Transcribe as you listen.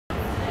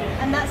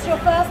And that's your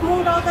first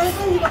Moondog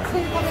open? You've got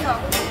 2 coming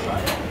up.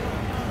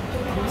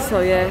 So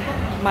yeah,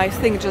 my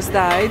thing just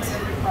died.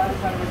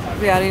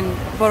 We are in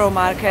Borough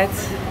Market.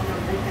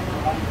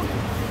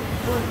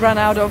 Run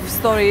out of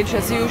storage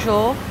as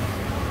usual.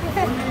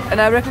 And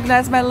I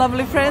recognize my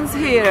lovely friends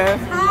here.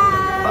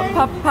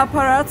 Hi!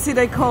 Paparazzi,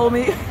 they call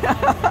me.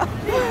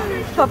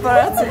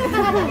 Paparazzi.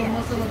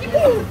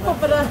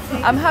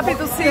 I'm happy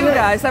to see you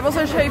guys. I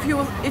wasn't sure if you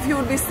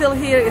would be still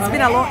here. It's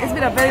been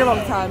a very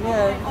long time.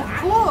 Yeah. Of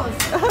course.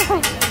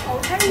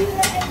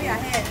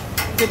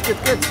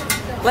 Good.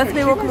 Let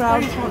me walk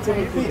around.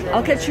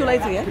 I'll catch you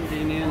later, yeah?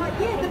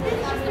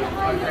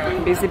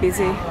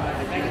 Busy.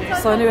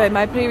 So anyway,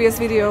 my previous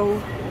video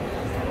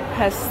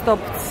has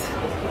stopped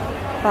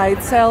by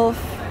itself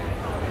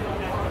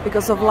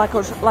because of lack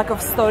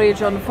of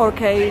storage on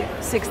 4K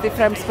 60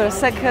 frames per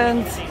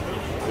second.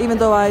 Even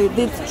though I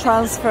did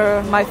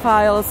transfer my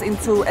files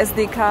into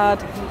SD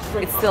card,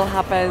 it still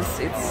happens.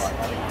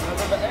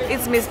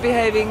 It's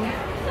misbehaving.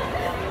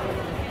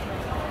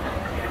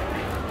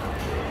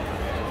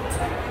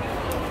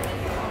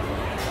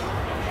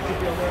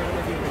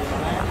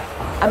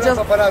 I'm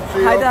just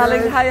hi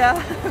darling,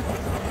 hiya.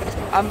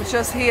 I'm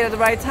just here at the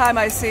right time,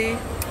 I see.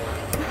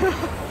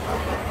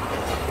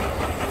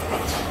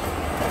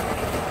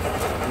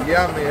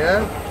 Yummy,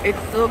 eh? It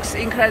looks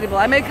incredible.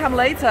 I may come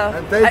later.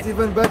 And tastes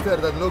even better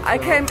than looks. I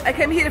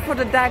came here for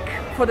the duck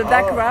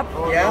wrap.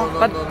 Yeah.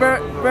 But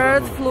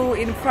bird flu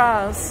in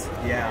France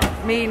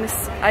means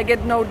I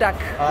get no duck.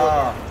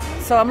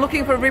 So I'm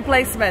looking for a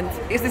replacement.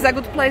 Is this a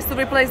good place to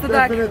replace the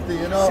duck? Definitely,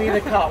 you know. See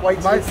the cut, wait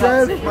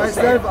till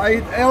myself, I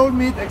eat all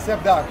meat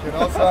except duck, you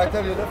know. So I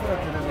tell you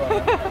definitely this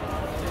one.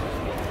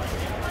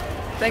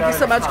 Thank you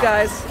so much,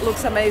 guys.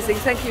 Looks amazing.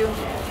 Thank you.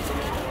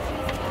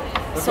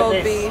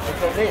 Salt beef.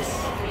 Look at this.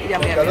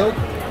 Yum. Look.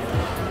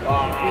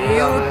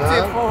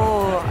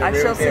 Beautiful. I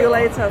shall see you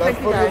later. Thank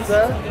you, guys.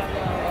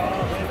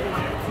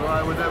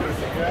 Right with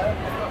everything, yeah?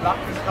 Luck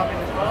is coming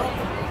as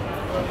well.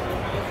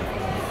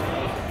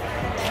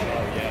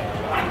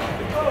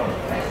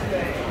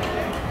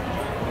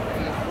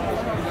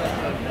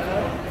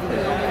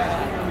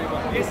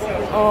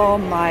 Oh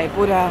my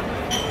Buddha.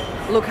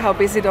 Look how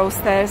busy those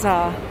stairs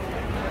are.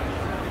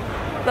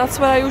 That's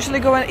where I usually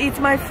go and eat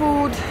my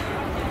food.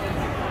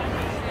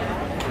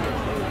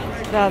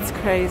 That's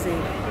crazy.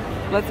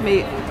 Let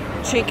me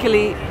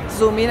cheekily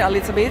zoom in a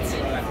little bit.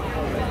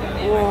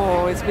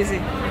 Whoa, it's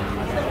busy.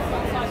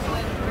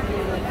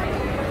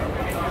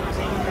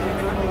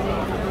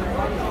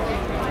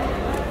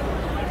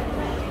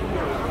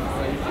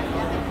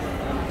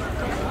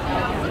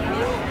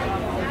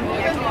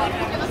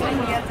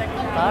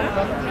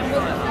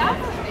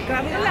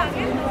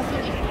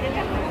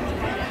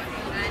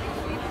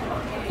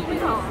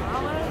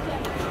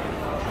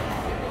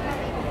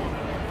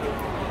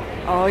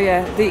 Oh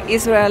yeah, the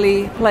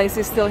Israeli place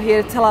is still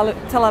here, Tel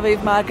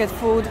Aviv market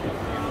food.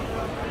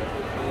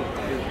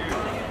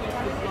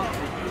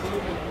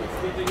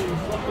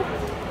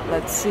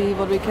 Let's see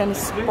what we can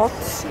spot.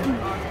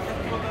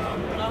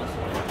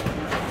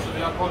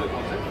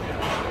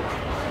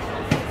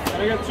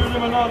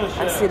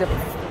 I see the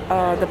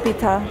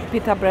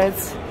pita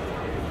breads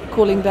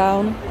cooling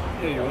down.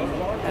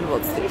 And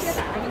what's this?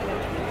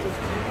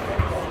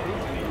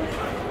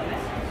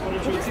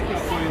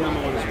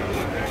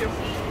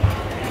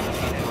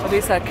 Oh,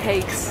 these are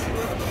cakes.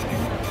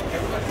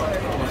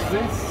 What's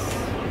this?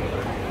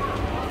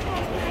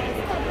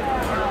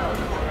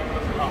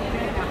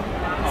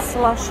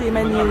 Slushy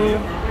menu,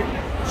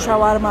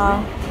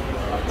 shawarma,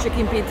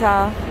 chicken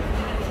pita,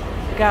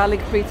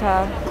 garlic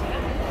pita.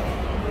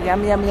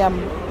 Yum, yum,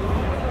 yum.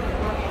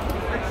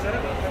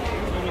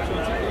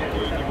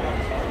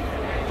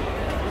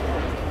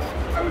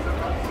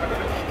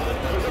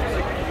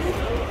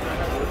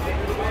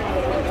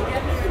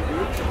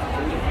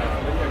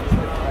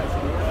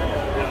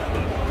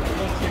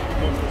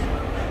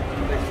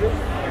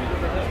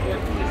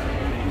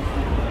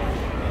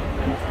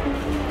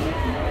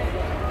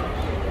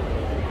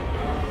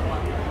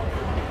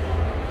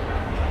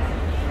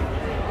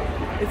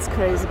 It's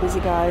crazy busy,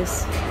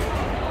 guys.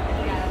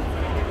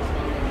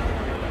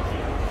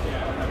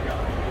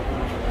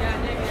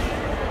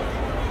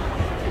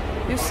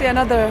 You see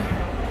another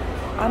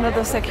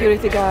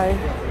security guy.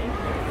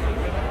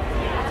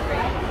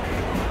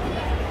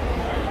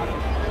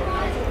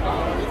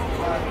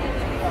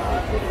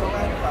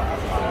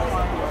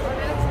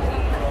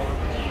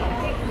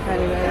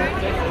 Anyway.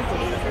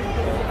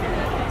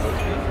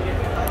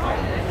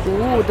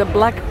 Ooh, the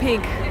black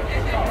pig.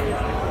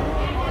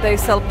 They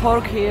sell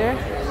pork here.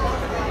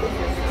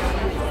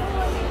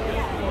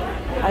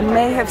 I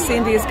may have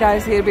seen these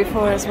guys here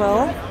before as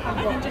well.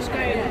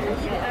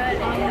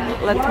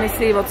 Let me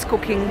see what's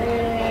cooking.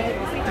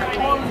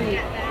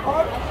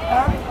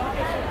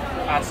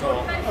 That's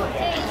all.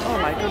 Oh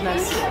my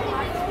goodness.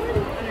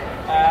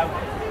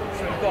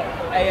 So we've got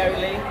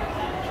aioli,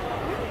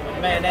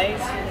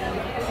 mayonnaise,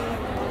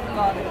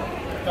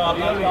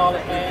 garlic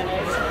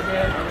mayonnaise.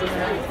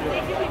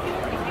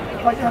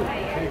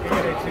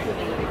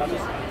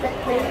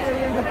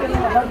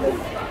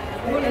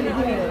 I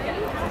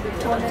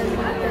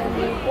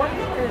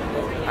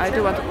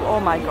do want to, oh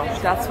my gosh,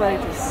 that's where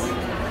it is.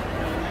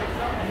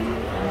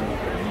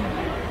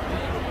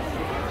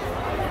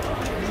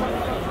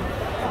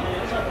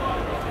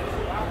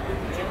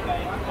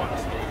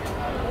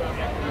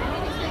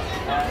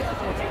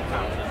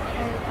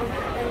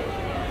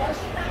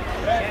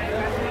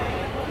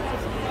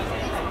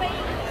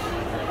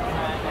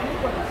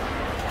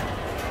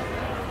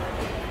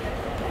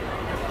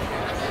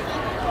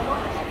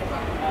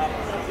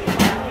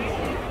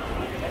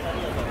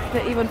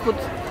 They even put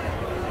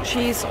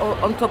cheese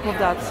on top of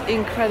that.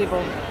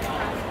 Incredible.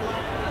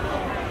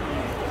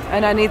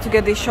 And I need to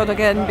get this shot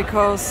again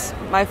because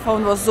my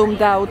phone was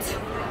zoomed out.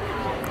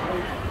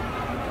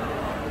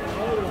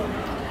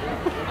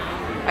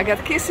 I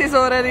got kisses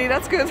already,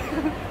 that's good.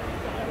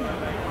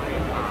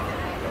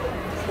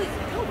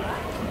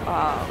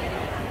 Wow.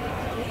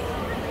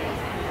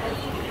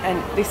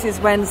 And this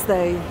is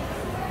Wednesday.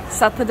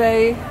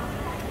 Saturday,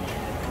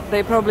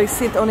 they probably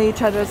sit on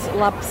each other's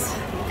laps.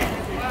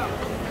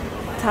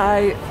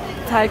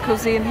 Thai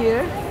cuisine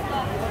here,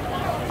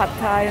 pad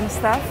Thai and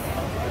stuff.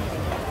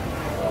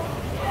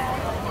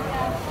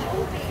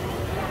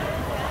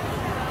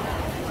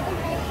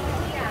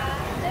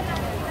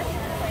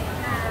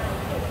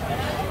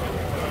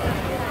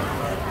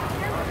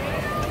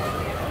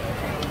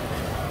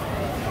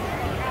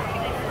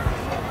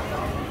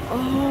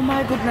 Oh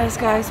my goodness,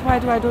 guys, why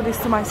do I do this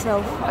to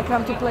myself? I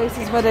come to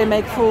places where they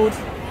make food.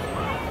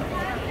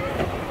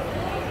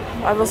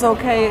 I was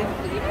okay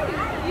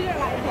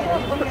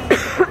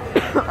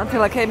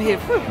until I came here.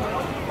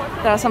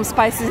 There are some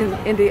spices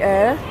in the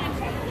air.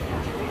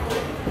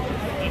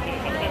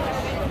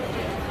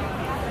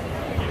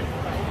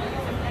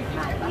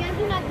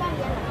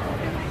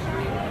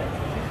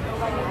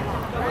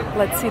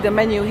 Let's see the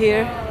menu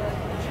here.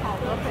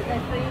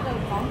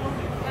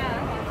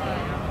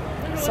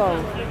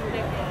 So,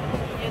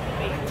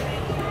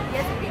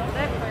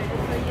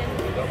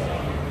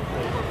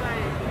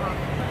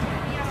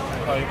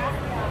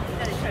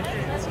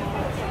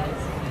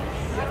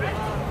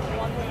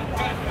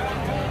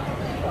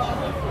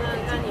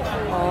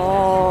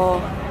 oh,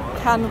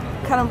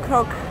 Cannon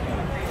Croc.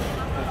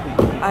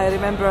 I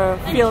remember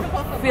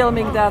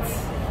filming that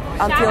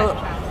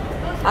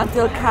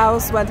until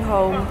cows went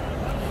home.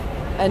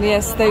 And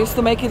yes, they used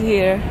to make it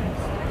here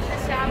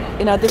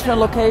in a different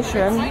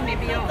location.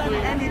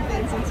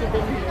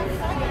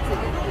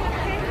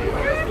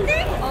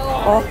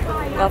 Oh,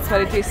 that's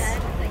what it is.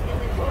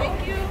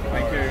 Thank you.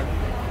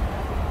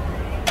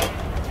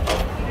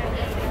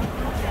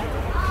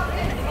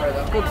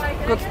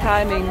 Good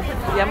timing.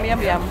 Yum,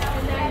 yum, yum.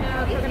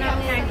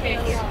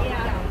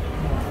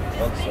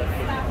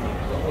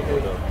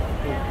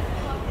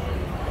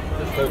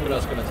 This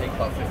coconut's going to take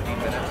about 15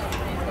 minutes,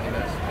 20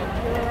 minutes.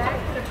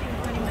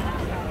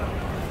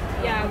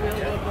 Yeah, we'll go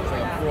for So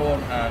that. prawn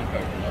and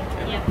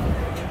coconut. Yeah.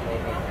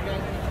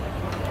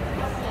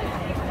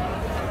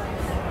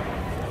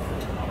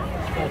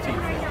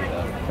 14.50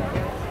 there.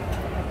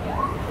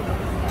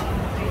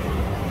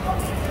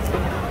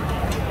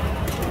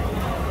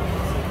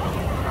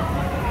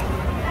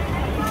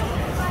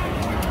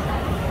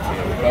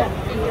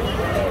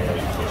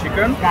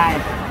 Chicken?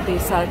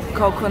 These are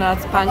coconut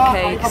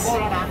pancakes.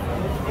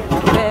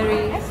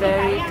 Very,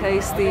 very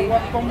tasty.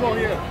 Combo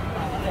here.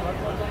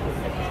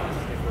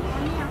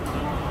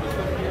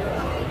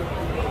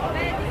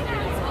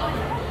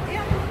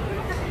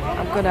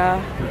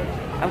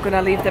 I'm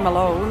gonna leave them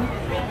alone.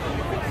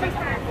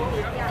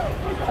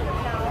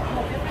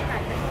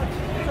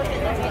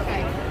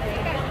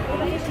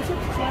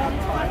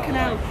 Fucking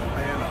hell.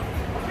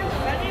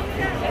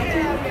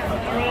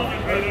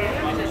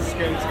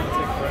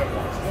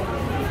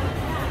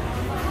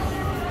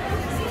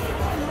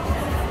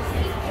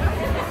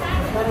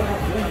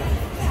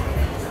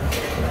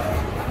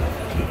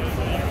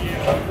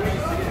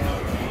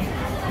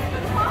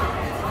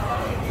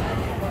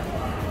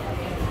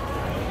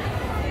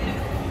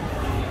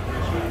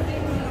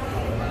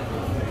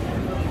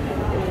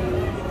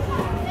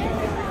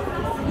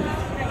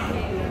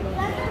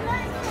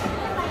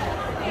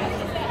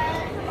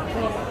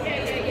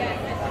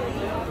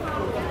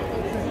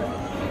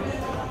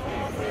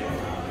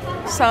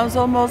 Sounds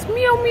almost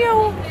meow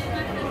meow.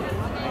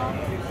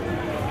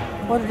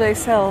 What do they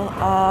sell?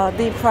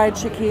 Deep fried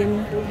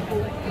chicken.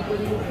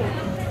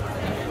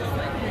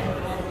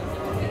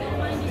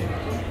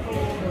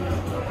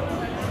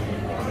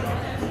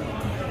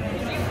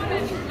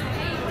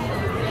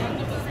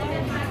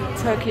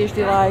 Turkish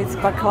delights,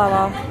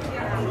 baklava.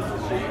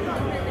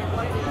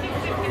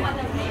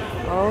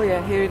 Oh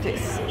yeah, here it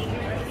is.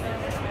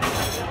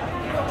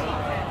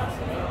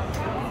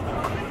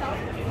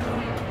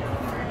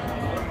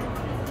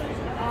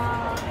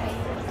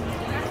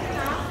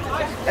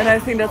 And I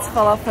think that's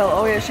falafel.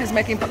 Oh yeah, she's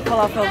making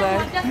falafel there.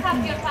 Just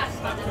have your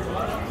passport.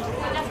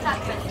 Just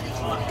have it.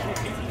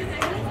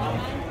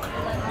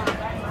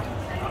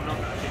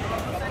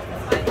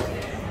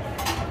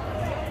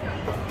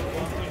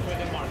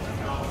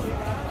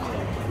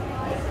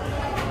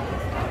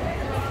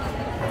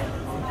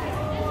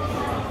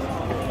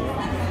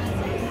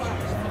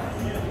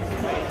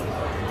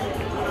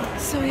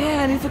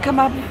 I need to come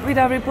up with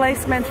a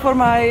replacement for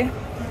my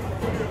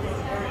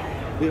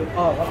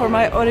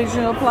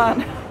original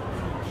plan.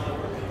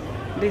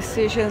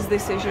 Decisions.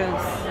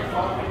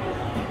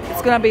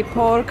 It's gonna be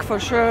pork for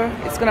sure.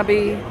 It's gonna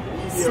be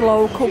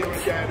slow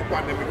cooked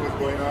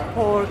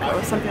pork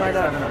or something like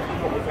that.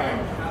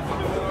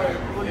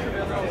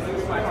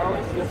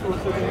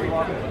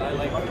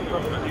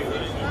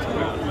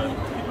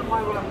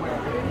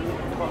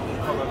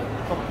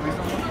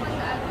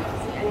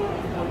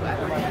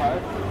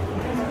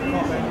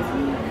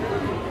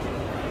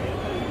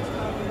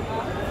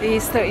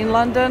 Easter in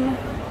London.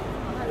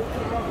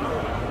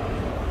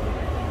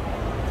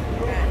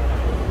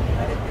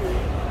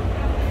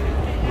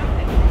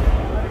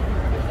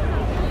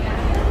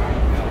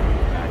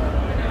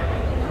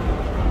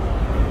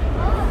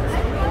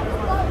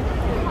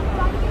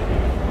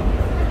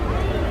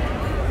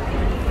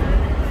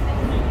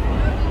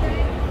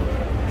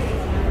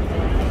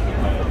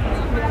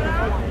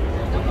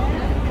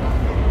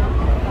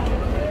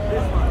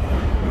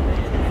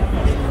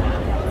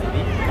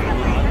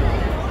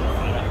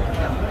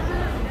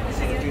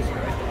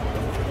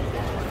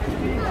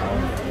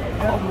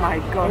 Oh my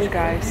gosh,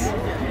 guys.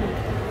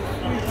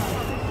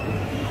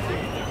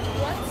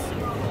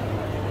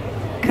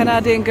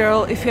 Canadian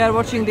girl, if you are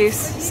watching this,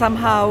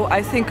 somehow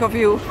I think of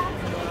you.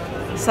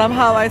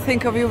 Somehow I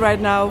think of you right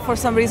now. For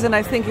some reason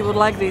I think you would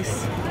like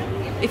this.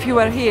 If you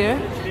were here,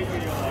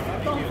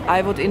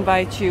 I would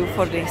invite you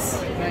for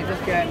this.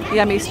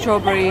 Yummy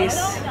strawberries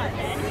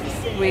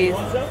with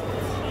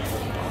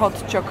hot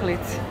chocolate,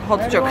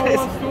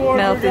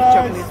 melted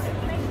chocolate.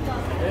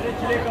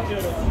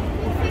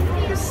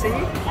 You see?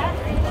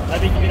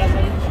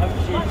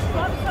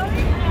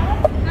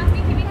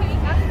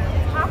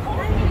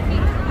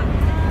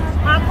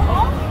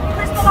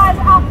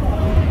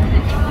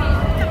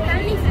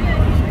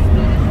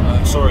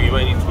 Sorry, you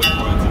may need to wait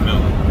for it to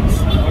melt.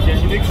 Okey,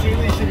 şimdi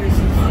suyunu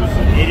içiriyorsun.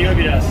 Eriyor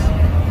biraz.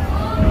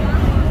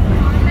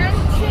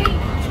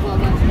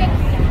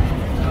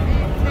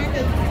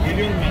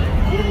 Geliyorum ben.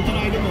 Grubun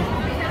ayrı mı?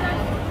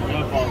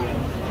 Yok abi.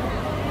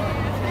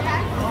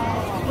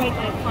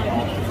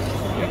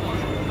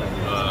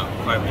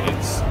 5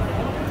 minutes.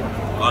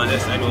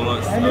 Unless anyone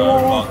wants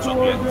dark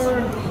chocolate.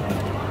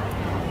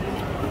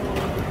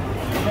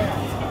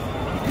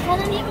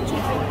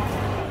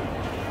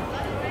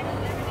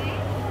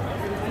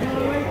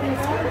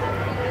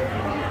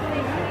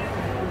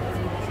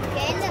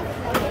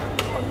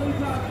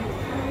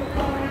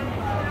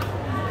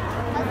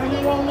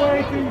 Anyone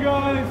waiting,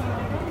 guys?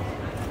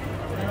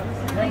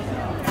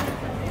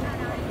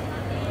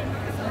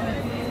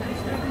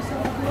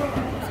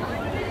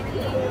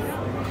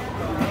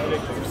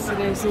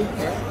 Seriously?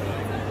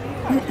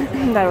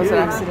 That was an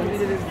accident.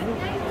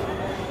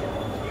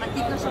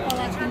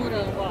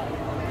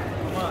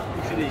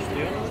 Üçü de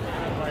istiyor.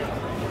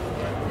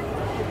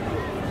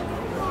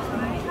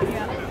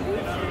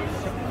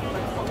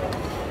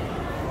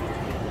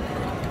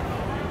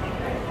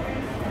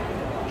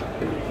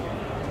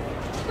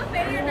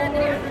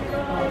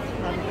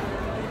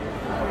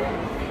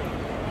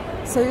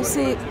 So you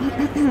see,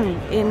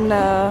 in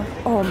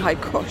oh my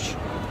gosh,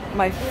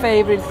 my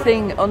favorite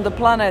thing on the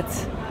planet,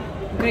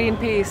 green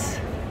peas.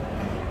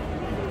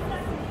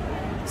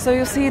 So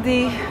you see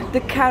the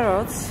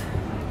carrots.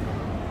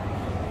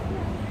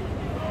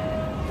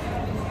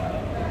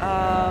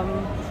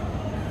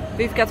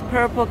 We've got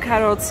purple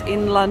carrots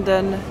in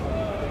London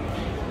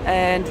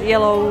and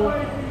yellow,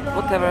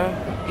 whatever,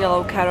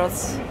 yellow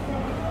carrots,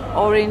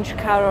 orange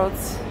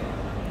carrots,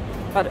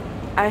 but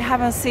I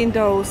haven't seen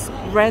those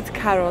red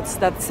carrots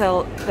that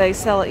they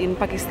sell in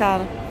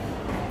Pakistan,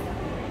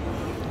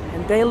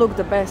 and they look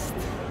the best.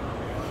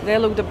 They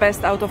look the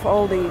best out of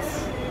all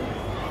these.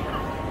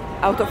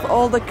 Out of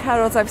all the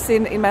carrots I've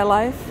seen in my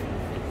life,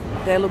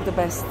 they look the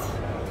best.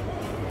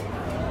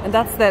 And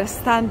that's their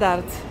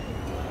standard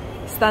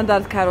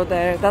carrot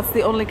there. That's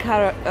the only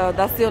carrot.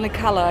 That's the only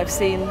color I've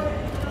seen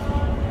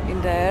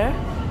in there.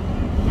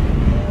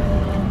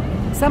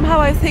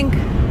 Somehow I think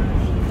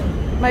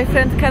my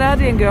friend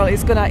Canadian girl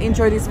is gonna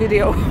enjoy this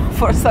video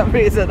for some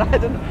reason. I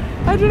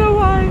don't know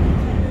why.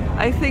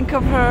 I think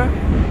of her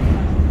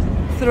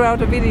throughout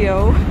the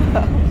video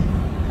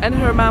and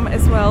her mom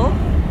as well.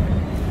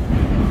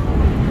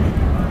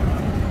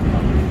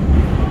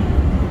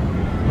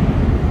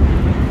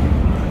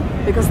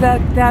 Because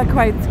they're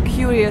quite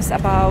curious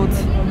about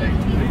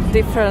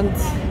different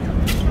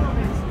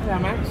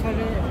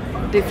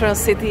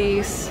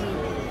cities,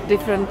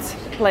 different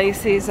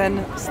places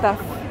and stuff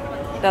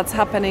that's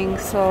happening,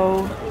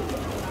 so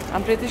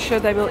I'm pretty sure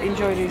they will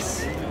enjoy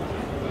this.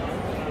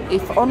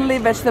 If only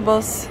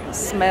vegetables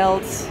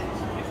smelled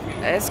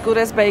as good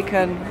as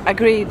bacon.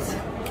 Agreed.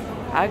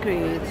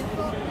 Agreed.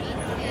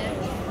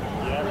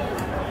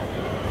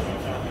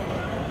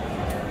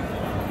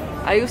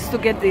 I used to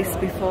get this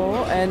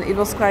before and it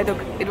was quite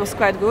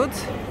good,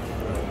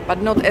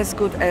 but not as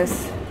good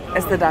as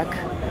the duck.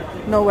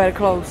 Nowhere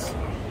close.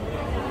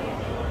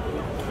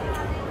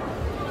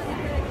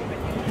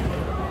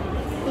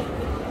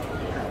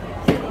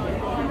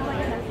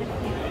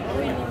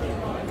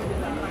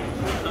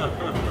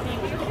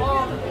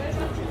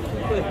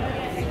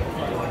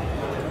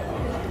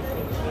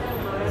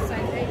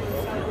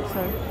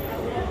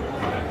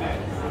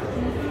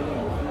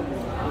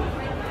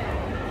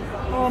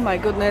 my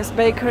goodness,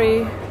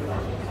 bakery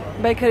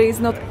is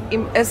not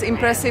as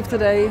impressive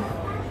today.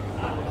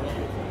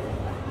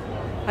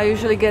 I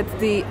usually get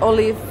the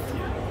olive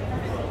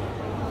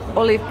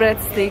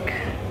breadstick,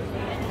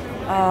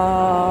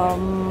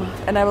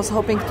 and I was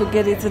hoping to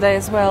get it today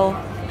as well.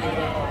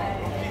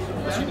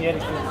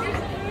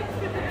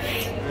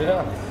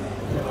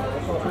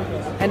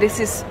 And this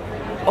is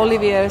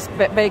Olivier's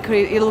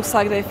bakery. It looks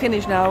like they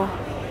finished now.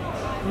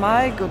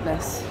 My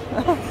goodness.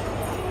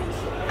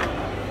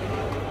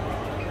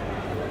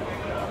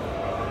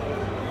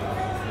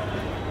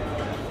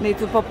 Need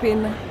to pop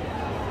in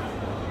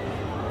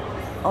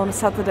on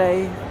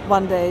Saturday,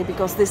 one day,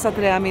 because this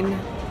Saturday I'm in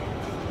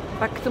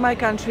back to my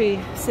country,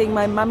 seeing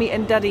my mommy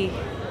and daddy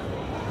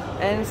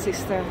and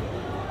sister.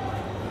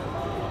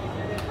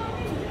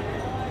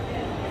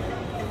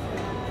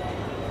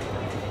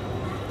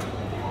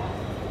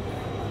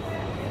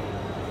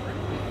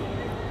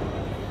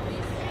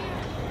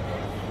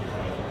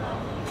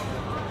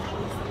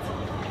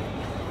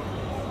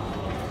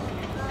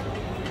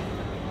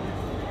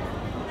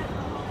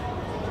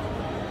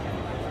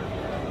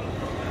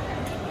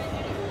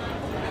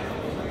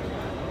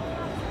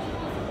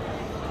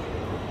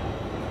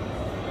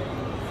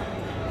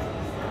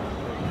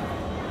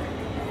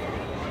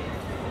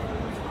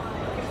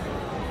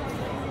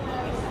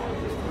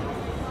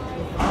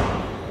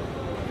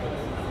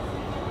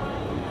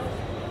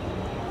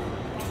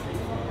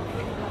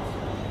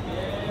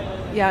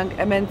 Young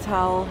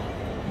Emmental,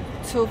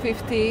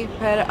 250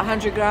 per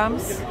 100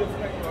 grams.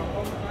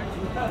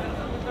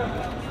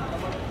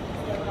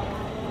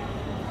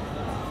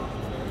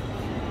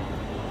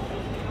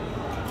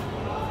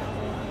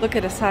 Look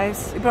at the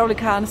size. You probably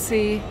can't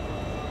see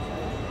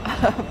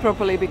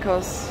properly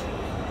because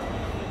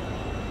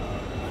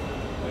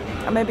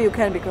maybe you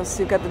can, because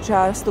you got the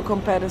jars to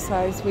compare the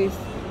size with.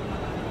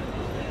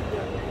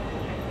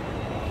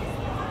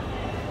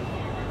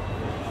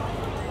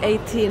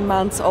 "18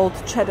 months old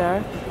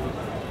cheddar."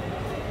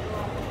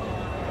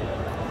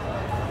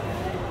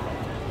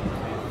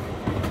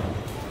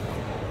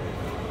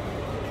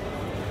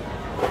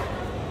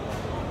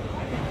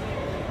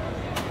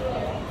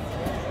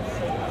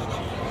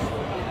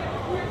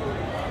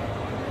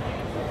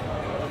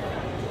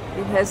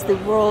 It has the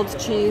World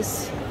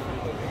Cheese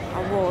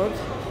Award.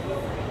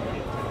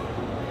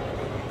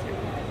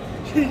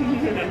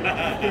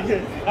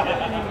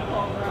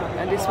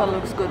 And this one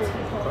looks good.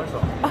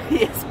 Oh,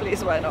 yes,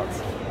 please, why not?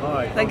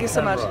 Thank you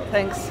so much.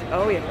 Thanks.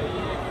 Oh, yeah.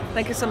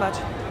 Thank you so much.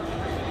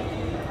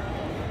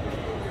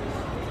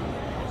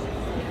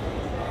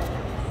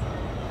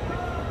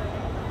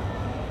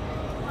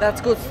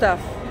 That's good stuff.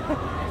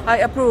 I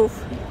approve.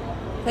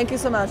 Thank you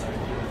so much.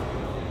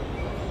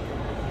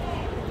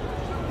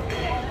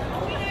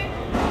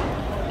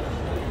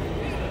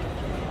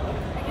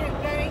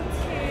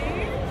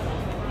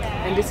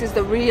 And this is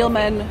the real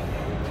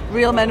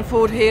man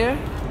food here,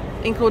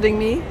 including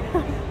me.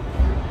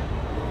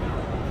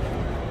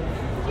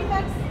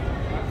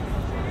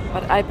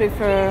 But I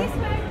prefer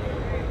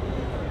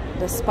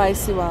the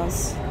spicy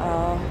ones,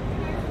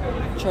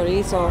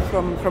 chorizo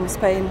from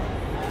Spain.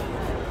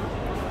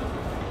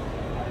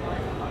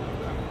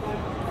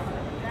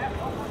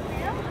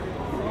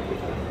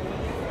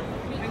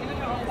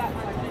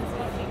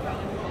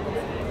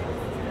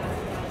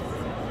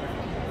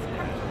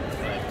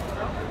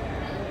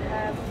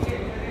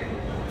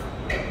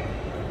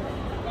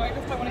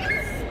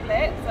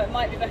 So it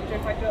might be better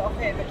if I do it off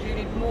here, but do you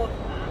need more?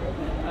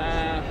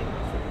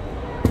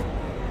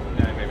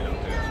 Yeah, maybe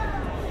not do it.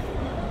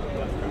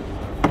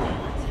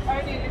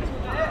 Only a little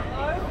bit,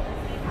 though.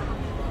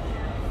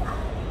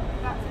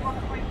 That's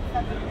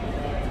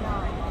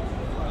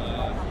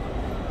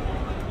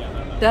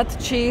 1.799. That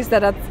cheese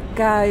that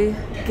guy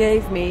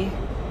gave me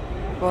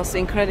was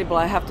incredible,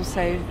 I have to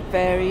say.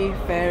 Very,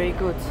 very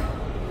good.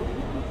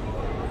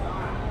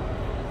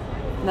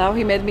 Now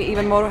he made me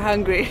even more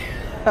hungry.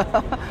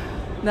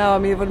 Now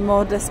I'm even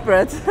more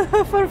desperate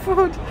for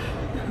food.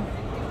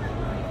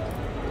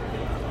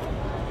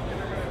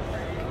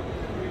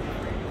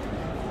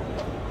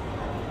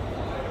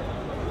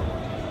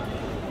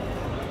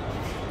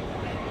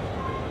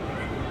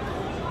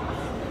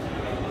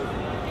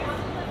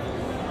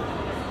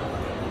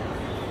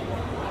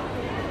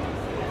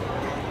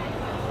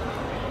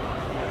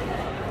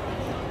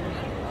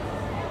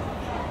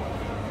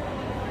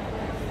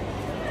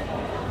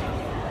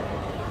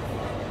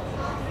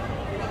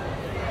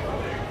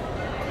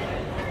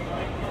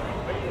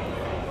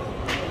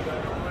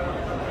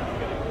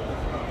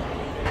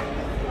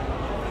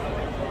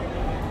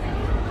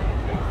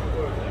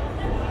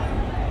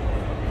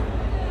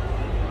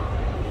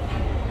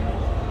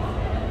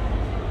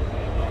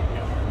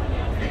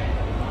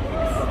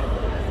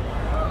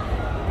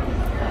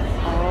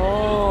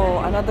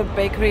 Another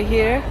bakery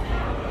here.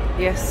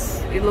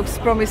 Yes, it looks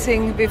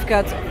promising. We've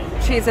got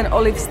cheese and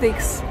olive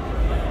sticks.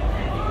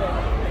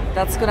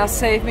 That's gonna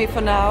save me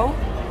for now.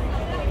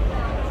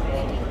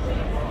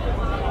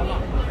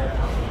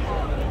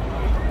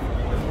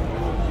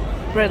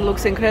 Bread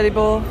looks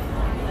incredible.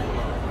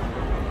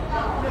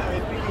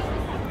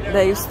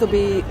 They used to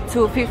be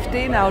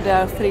 £2.50, now they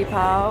are £3.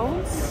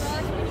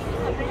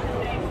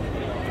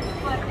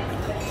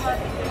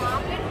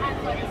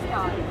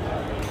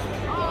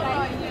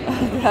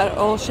 They are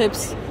all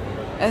shapes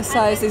and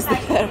sizes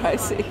there, I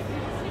see.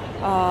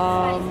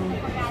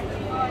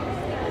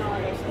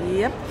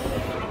 Yep.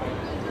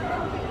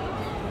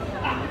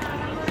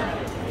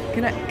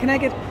 Can I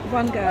get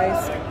one,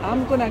 guys?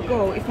 I'm gonna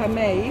go, if I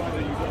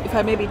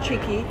may be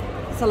cheeky,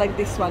 select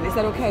this one. Is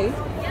that okay?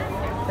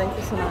 Thank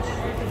you so much.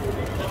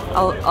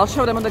 I'll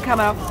show them on the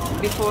camera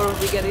before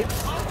we get it.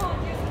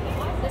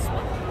 This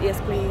one? Yes,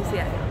 please.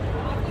 Yeah.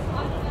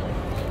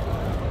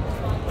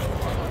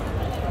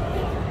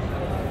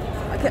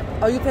 Okay.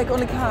 Oh, you take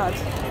only card.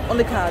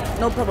 Only card.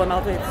 No problem.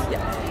 I'll do it.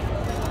 Yeah.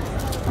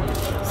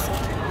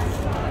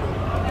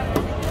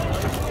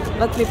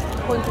 Let me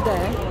point to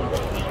there.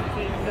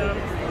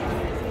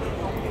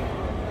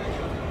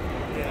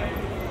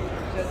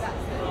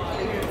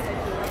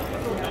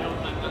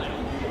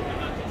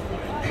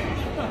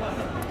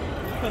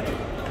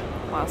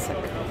 One sec.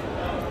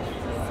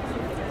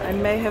 I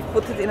may have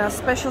put it in a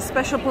special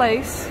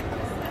place.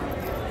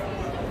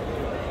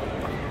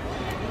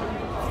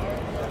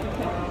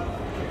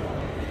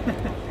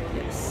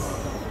 Yes.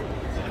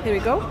 Here we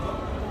go.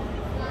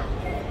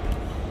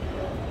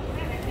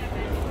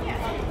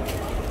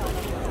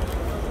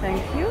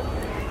 Thank you.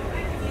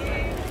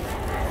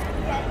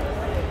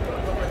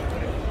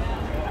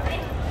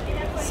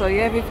 So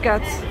yeah, we've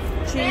got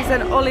cheese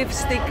and olive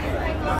stick